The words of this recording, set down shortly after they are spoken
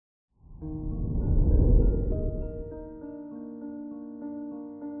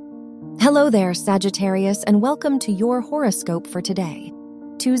Hello there, Sagittarius, and welcome to your horoscope for today,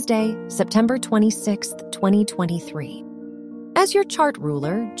 Tuesday, September 26th, 2023. As your chart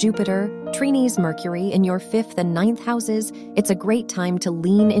ruler, Jupiter, trines Mercury in your 5th and 9th houses, it's a great time to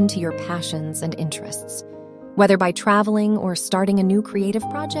lean into your passions and interests. Whether by traveling or starting a new creative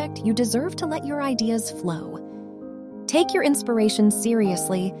project, you deserve to let your ideas flow. Take your inspiration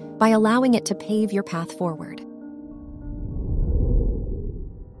seriously by allowing it to pave your path forward.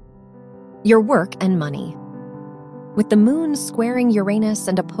 Your work and money. With the moon squaring Uranus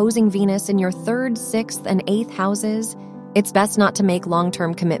and opposing Venus in your 3rd, 6th, and 8th houses, it's best not to make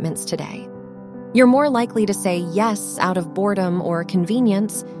long-term commitments today. You're more likely to say yes out of boredom or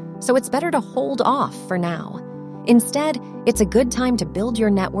convenience, so it's better to hold off for now. Instead, it's a good time to build your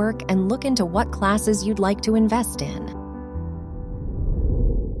network and look into what classes you'd like to invest in.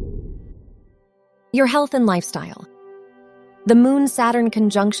 Your health and lifestyle. The Moon-Saturn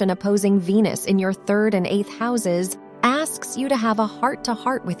conjunction opposing Venus in your 3rd and 8th houses asks you to have a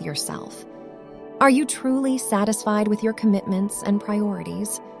heart-to-heart with yourself. Are you truly satisfied with your commitments and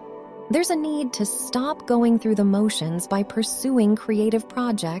priorities? There's a need to stop going through the motions by pursuing creative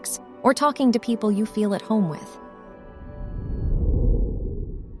projects or talking to people you feel at home with.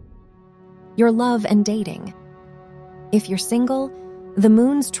 Your love and dating. If you're single, the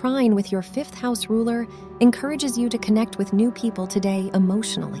moon's trine with your 5th house ruler encourages you to connect with new people today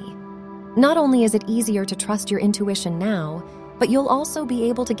emotionally. Not only is it easier to trust your intuition now, but you'll also be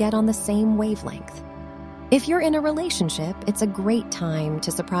able to get on the same wavelength. If you're in a relationship, it's a great time to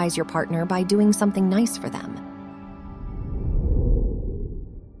surprise your partner by doing something nice for them.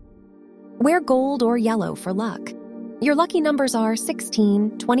 Wear gold or yellow for luck. Your lucky numbers are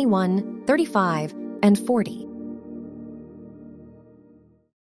 16, 21, 35, and 40.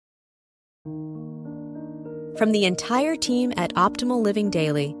 From the entire team at Optimal Living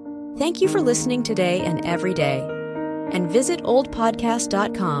Daily, thank you for listening today and every day. And visit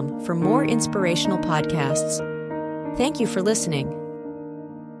oldpodcast.com for more inspirational podcasts. Thank you for listening.